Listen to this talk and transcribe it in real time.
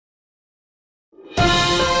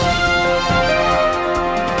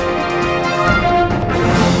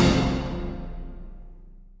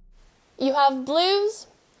have blues,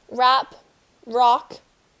 rap, rock,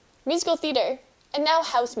 musical theater, and now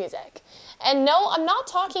house music. And no, I'm not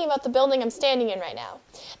talking about the building I'm standing in right now.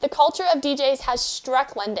 The culture of DJs has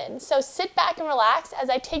struck London, so sit back and relax as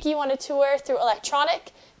I take you on a tour through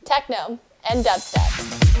electronic, techno, and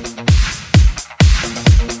dubstep.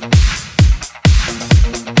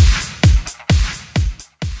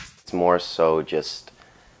 It's more so just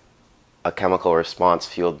a chemical response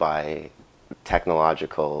fueled by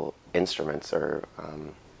technological instruments or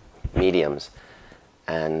mediums,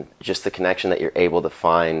 and just the connection that you're able to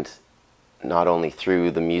find not only through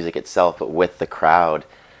the music itself but with the crowd.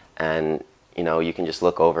 And you know, you can just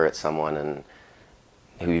look over at someone and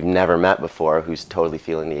who you've never met before who's totally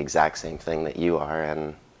feeling the exact same thing that you are,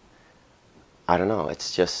 and I don't know,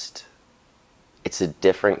 it's a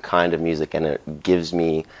different kind of music, and it gives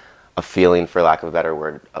me a feeling, for lack of a better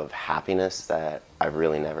word, of happiness that I've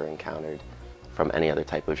really never encountered from any other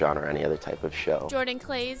type of genre, any other type of show. Jordan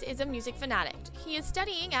Clays is a music fanatic. He is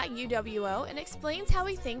studying at UWO and explains how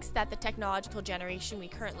he thinks that the technological generation we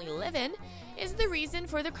currently live in is the reason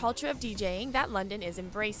for the culture of DJing that London is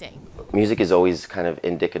embracing. Music is always kind of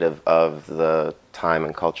indicative of the time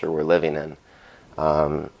and culture we're living in.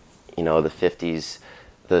 You know, the 50s,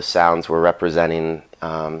 the sounds were representing,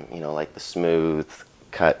 you know, like the smooth,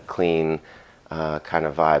 cut, clean kind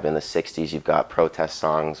of vibe. In the 60s, you've got protest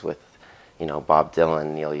songs with, you know, Bob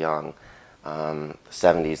Dylan, Neil Young. The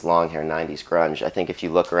 70s, long hair, 90s, grunge. I think if you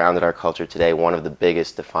look around at our culture today, one of the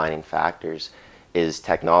biggest defining factors is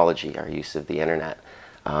technology, our use of the internet.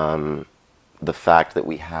 The fact that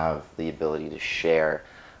we have the ability to share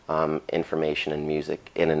information and music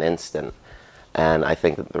in an instant. And I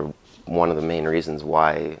think that one of the main reasons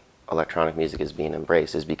why electronic music is being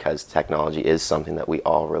embraced is because technology is something that we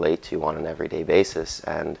all relate to on an everyday basis.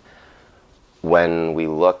 And when we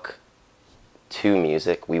look to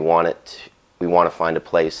music, we want to find a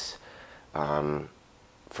place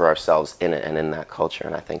for ourselves in it and in that culture,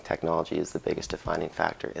 and I think technology is the biggest defining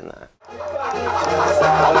factor in that.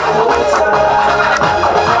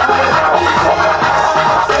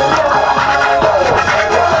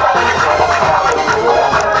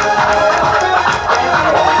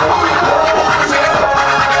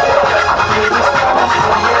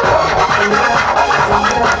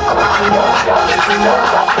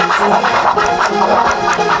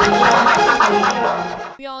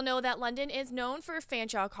 We all know that London is known for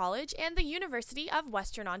Fanshawe College and the University of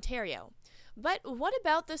Western Ontario. But what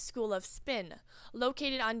about the School of Spin?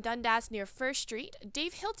 Located on Dundas near First Street,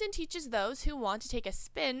 Dave Hilton teaches those who want to take a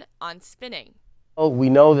spin on spinning. Well, we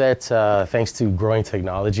know that thanks to growing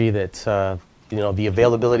technology that you know, the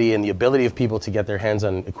availability and the ability of people to get their hands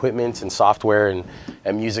on equipment and software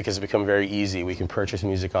and music has become very easy. We can purchase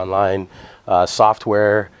music online,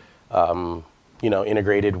 software, you know,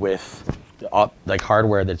 integrated with like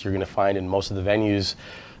hardware that you're going to find in most of the venues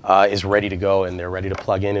is ready to go, and they're ready to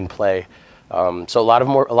plug in and play. So a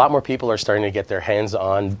lot more people are starting to get their hands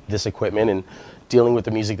on this equipment and dealing with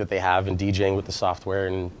the music that they have and DJing with the software,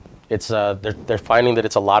 and it's they're finding that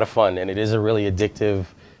it's a lot of fun, and it is a really addictive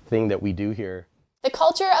thing that we do here. The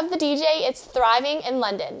culture of the DJ is thriving in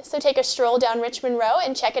London, so take a stroll down Richmond Row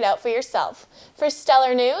and check it out for yourself. For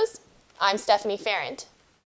Stellar News, I'm Stephanie Ferrand.